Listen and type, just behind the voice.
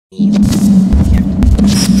Karen,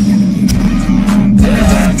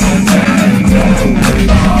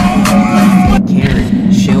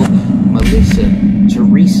 Shelby, Melissa,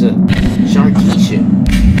 Teresa, Sharkeisha.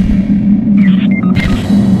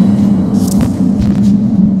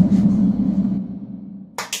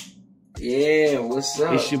 Yeah, what's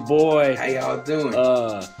up? It's your boy. How y'all doing?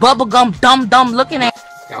 Bubblegum dumb looking at.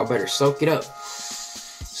 Y'all better soak it up.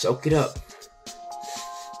 Soak it up.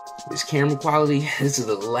 This camera quality, this is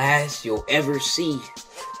the last you'll ever see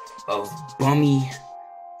of bummy,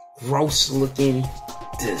 gross looking,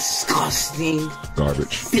 disgusting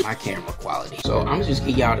garbage. My camera quality. So I'm just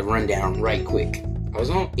give y'all the rundown right quick. I was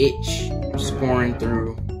on Itch, soaring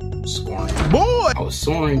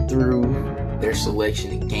through their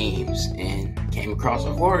selection of games and came across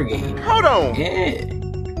a horror game. Hold on. Yeah,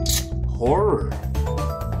 horror.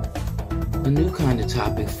 A new kind of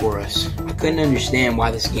topic for us. I couldn't understand why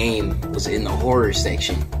this game was in the horror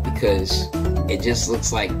section because it just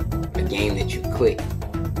looks like a game that you click.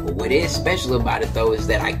 But what is special about it though is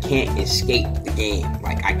that I can't escape the game.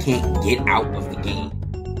 Like I can't get out of the game.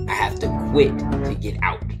 I have to quit to get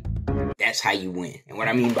out. That's how you win. And what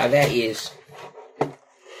I mean by that is,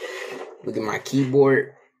 look at my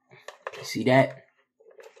keyboard. You see that?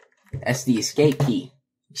 That's the escape key.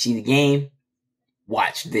 You see the game?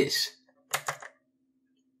 Watch this.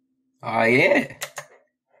 Oh yeah.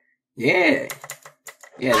 Yeah.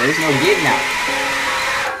 Yeah, there's no getting out.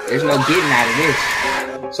 There's no getting out of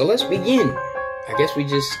this. So let's begin. I guess we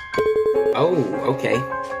just... Oh, okay.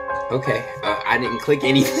 Okay. I didn't click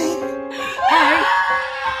anything. Alright.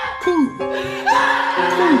 Cool.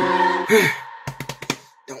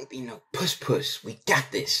 Don't be no puss. We got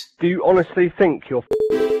this. Do you honestly think you're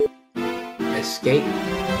Escape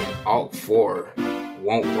and Alt 4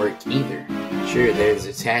 won't work either. Sure, there's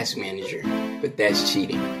a task manager, but that's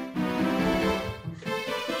cheating.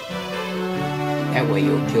 That way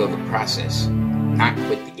you'll kill the process, not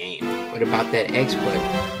quit the game. What about that X button?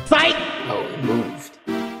 Fight! Oh, it moved.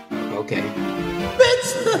 Okay.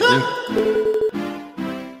 Bitch!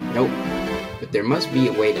 Nope. But there must be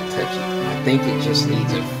a way to touch it. I think it just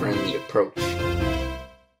needs a friendly approach.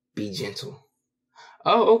 Be gentle.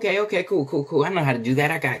 Oh, okay, cool. I know how to do that.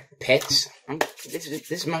 I got pets. This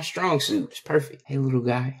is my strong suit. It's perfect. Hey, little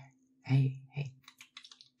guy. Hey.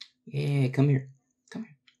 Yeah, come here.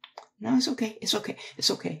 No, it's okay.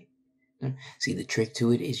 See, the trick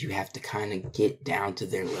to it is you have to kind of get down to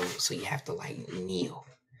their level. So you have to, like, kneel.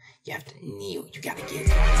 You have to kneel. You gotta get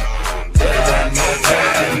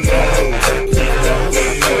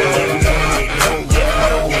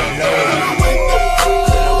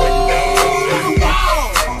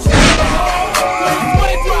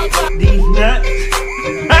these nuts?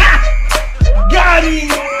 Got him!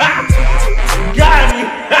 Got him!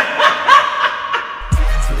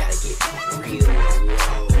 You gotta get real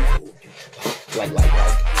low. Like,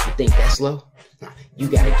 you think that's low? Nah, you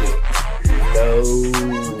gotta get low.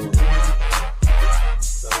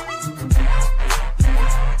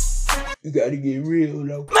 You gotta get real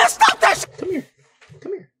low. Man, stop that shit! Come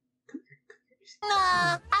here.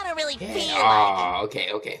 Nah, I don't really feel Oh,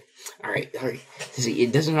 okay. Alright. See,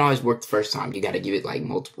 it doesn't always work the first time. You gotta give it, like,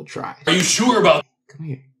 multiple tries. Are you sure about? Come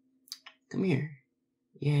here.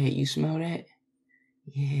 Yeah, you smell that?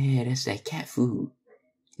 Yeah, that's that cat food.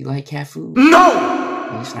 You like cat food? No!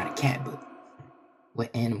 Well, it's not a cat, but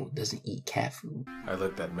what animal doesn't eat cat food? I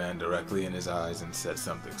looked that man directly in his eyes and said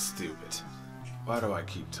something stupid. Why do I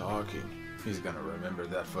keep talking? He's gonna remember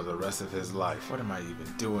that for the rest of his life. What am I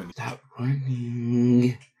even doing? Stop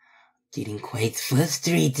running. Getting quite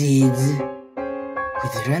frustrated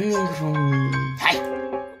with running from me. Hi!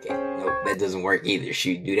 Okay, nope, that doesn't work either.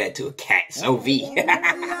 Shoot, do that to a cat. It's OV. Look at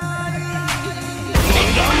that.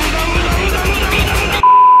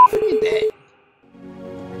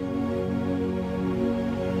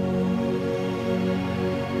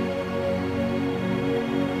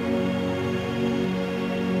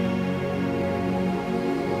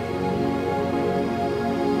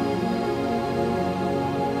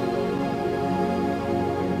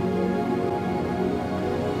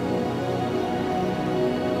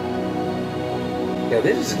 Yo,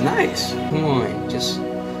 this is nice. Come on, just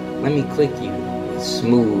let me click you with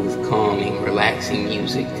smooth, calming, relaxing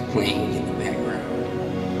music playing in the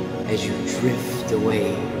background as you drift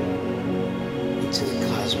away into the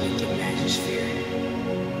cosmic imagosphere,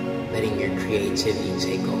 letting your creativity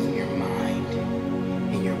take over your mind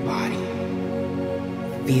and your body,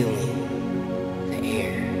 feeling the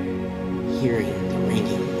air, hearing the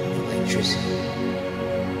ringing of electricity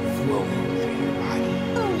flowing through your body.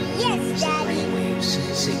 Oh, yes, As the Daddy. brainwaves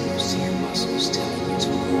send signals to your muscles telling you to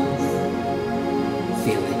move.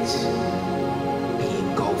 Feel it Be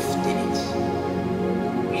engulfed in it.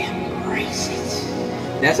 Embrace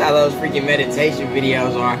it. That's how those freaking meditation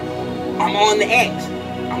videos are. I'm on the X.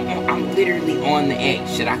 I'm literally on the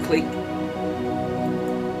X. Should I click?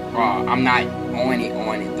 I'm not on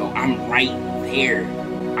it though. I'm right there.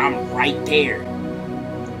 I'm right there.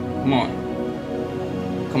 Come on.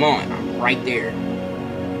 Come on. I'm right there.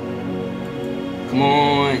 Come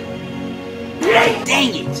on.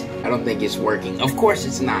 Dang it. I don't think it's working. Of course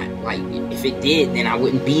it's not. Like, if it did, then I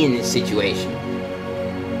wouldn't be in this situation.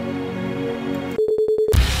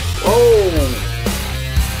 Oh.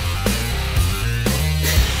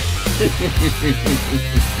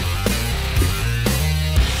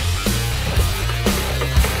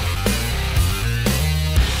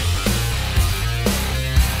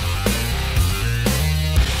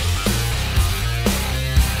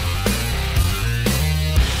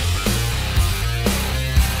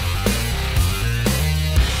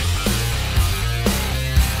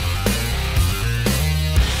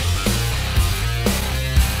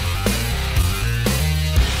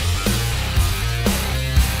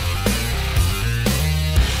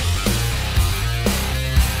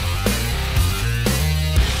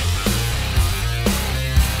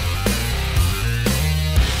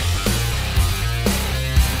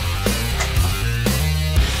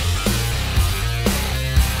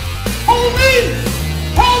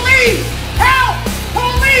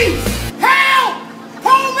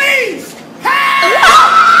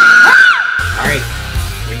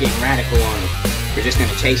 Getting radical on it. We're just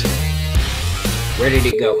gonna chase him. Where did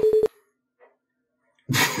it go?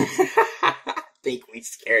 I think we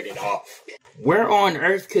scared it off. Where on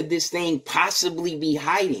earth could this thing possibly be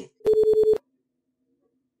hiding?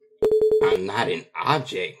 I'm not an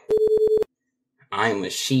object. I'm a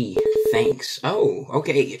she. Thanks. Oh,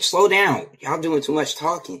 okay. Slow down. Y'all doing too much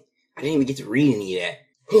talking. I didn't even get to read any of that.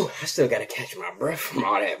 Whew, I still gotta catch my breath from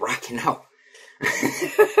all that rocking out.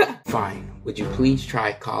 Fine. Would you please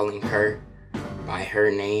try calling her by her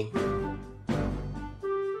name?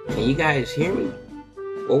 Can you guys hear me?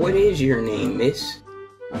 Well, what is your name, miss?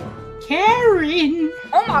 Karen!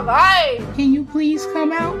 Oh my god! Can you please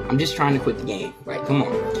come out? I'm just trying to quit the game. Like, come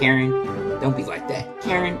on, Karen. Don't be like that.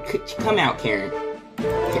 Karen, could you come out, Karen?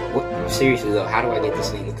 What? Seriously, though, how do I get this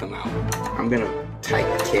thing to come out? I'm gonna type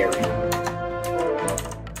Karen.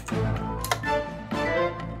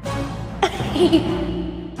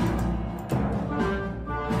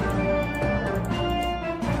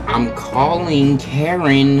 I'm calling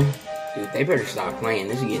Karen. Dude, they better stop playing.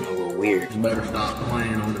 This is getting a little weird. You better stop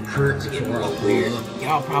playing on the church. It's getting a little weird.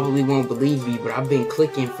 Y'all probably won't believe me, but I've been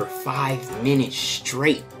clicking for 5 minutes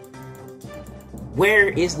straight. Where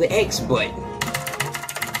is the X button?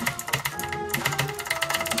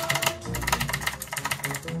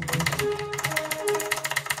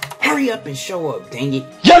 Hurry up and show up, dang it.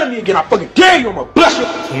 Yell at me again, I fucking dare you, I'm gonna bless you!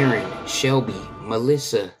 Karen, Shelby,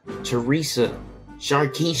 Melissa, Teresa,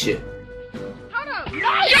 Sharkeisha. Hold up! No,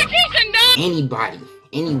 Sharkeisha, no! Anybody,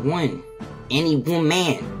 anyone, any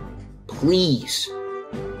woman, please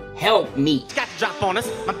help me. Got to drop on us.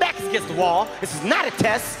 My back is against the wall. This is not a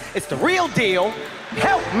test. It's the real deal.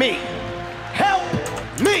 Help me. Help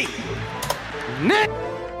me.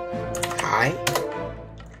 Hi.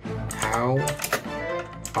 How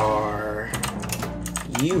are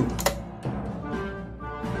you?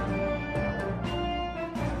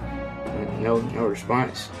 No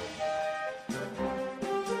response.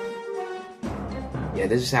 Yeah,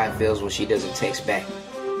 this is how it feels when she doesn't text back.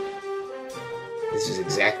 This is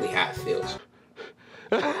exactly how it feels.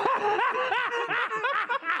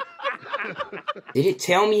 Did it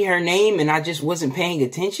tell me her name and I just wasn't paying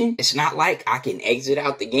attention? It's not like I can exit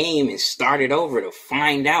out the game and start it over to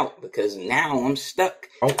find out, because now I'm stuck.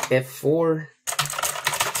 Oh, F4.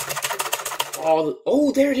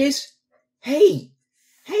 Oh, there it is. Hey,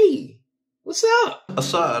 what's up?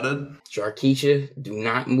 Aside. Sharkeisha, do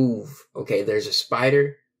not move. Okay, there's a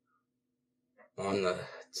spider on the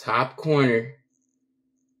top corner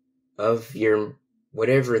of your,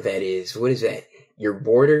 whatever that is. What is that? Your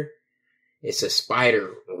border? It's a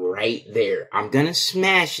spider right there. I'm gonna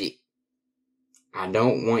smash it. I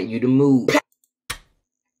don't want you to move.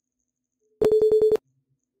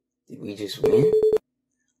 Did we just win?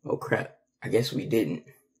 Oh crap. I guess we didn't.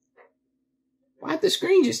 Why'd the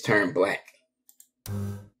screen just turn black?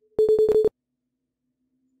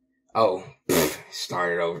 Oh,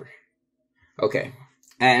 started over. Okay.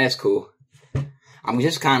 That's cool. I'm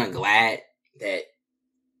just kind of glad that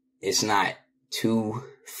it's not too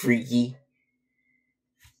freaky,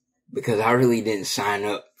 because I really didn't sign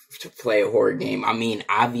up to play a horror game. I mean,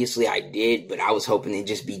 obviously I did, but I was hoping it'd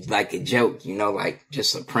just be like a joke, you know, like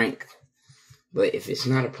just a prank. But if it's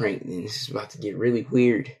not a prank, then this is about to get really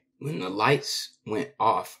weird. When the lights went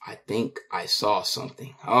off, I think I saw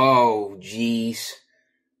something. Oh, jeez.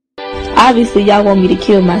 Obviously, y'all want me to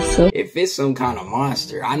kill myself. If it's some kind of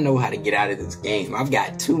monster, I know how to get out of this game. I've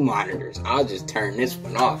got 2 monitors. I'll just turn this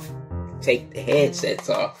one off. Take the headsets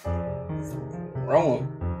off. Throw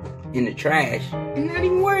them in the trash. And not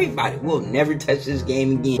even worry about it. We'll never touch this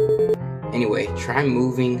game again. Anyway, try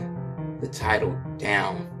moving the title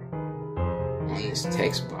down on this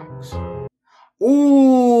text box.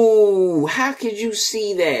 Ooh, how could you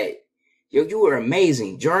see that? Yo, you were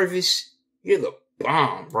amazing. Jarvis, you're the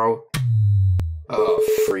bomb, bro. Oh,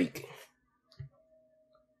 freak.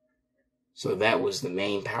 So that was the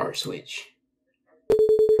main power switch.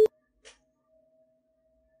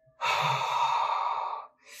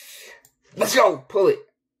 Let's go. Pull it.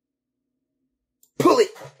 Pull it.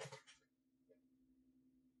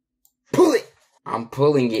 Pull it. I'm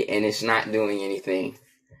pulling it and it's not doing anything.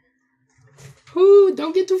 Ooh,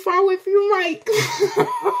 don't get too far away from your mic.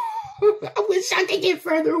 I wish I could get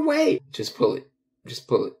further away. Just pull it. Just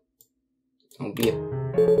pull it. Don't be a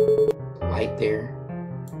light there.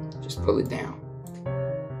 Just pull it down.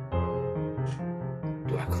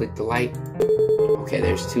 Do I click the light? Okay,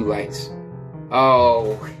 there's 2 lights.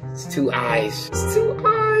 Oh, it's 2 eyes. It's 2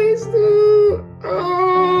 eyes, dude.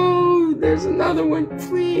 Oh, there's another one.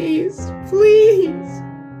 Please, please,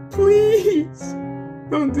 please.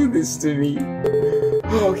 Don't do this to me.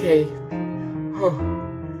 Okay. Oh,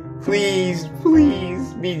 please,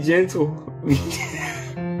 please be gentle.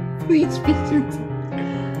 Please be gentle.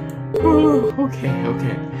 Oh, okay.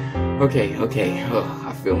 Oh,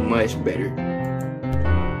 I feel much better.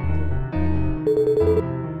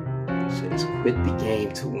 So let's quit the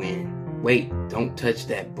game to win. Wait, don't touch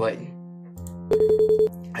that button.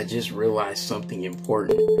 I just realized something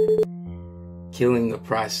important. Killing the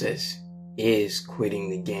process is quitting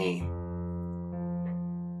the game.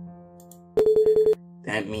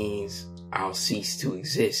 That means I'll cease to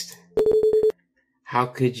exist. How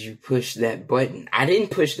could you push that button? I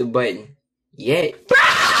didn't push the button yet.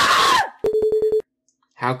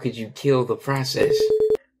 How could you kill the process?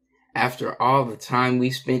 After all the time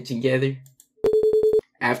we spent together?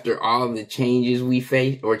 After all the changes we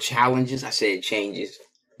faced, or challenges? I said changes.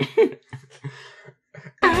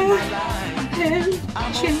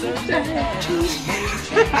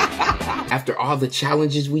 After all the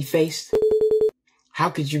challenges we faced, how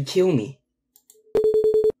could you kill me?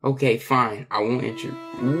 Okay, fine. I won't enter.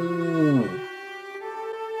 Ooh.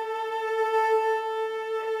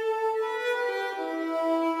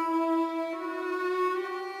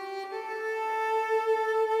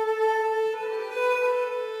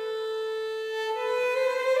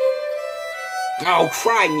 Oh,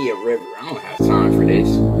 cry me a river. I don't have time for this.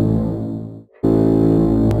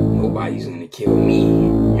 Nobody's gonna kill me.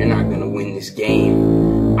 You're not gonna win this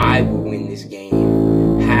game. I will win this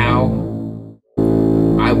game. How?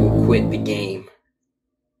 I will quit the game.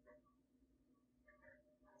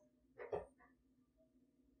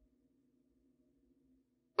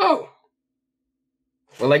 Oh.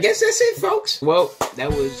 Well, I guess that's it, folks. Well, that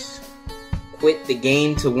was quit the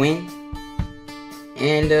game to win.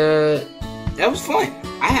 And, that was fun.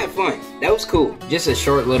 I had fun. That was cool. Just a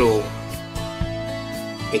short little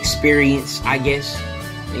experience, I guess.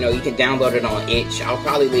 You know, you can download it on itch. I'll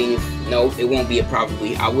probably leave, no, it won't be a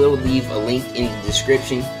probably. I will leave a link in the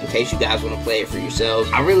description in case you guys want to play it for yourselves.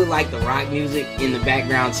 I really like the rock music in the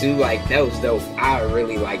background too. Like, that was dope. I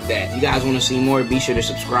really like that. If you guys want to see more, be sure to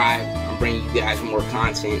subscribe. I'm bringing you guys more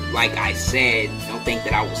content. Like I said, don't think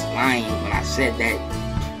that I was lying when I said that.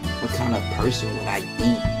 What kind of person would I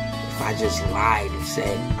be if I just lied and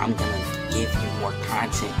said I'm gonna give you more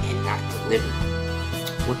content and not deliver?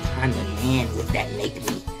 What kind of man would that make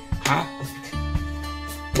me? Huh?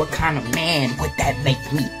 What kind of man would that make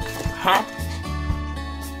me? Huh?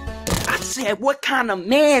 I said, what kind of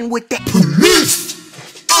man would that...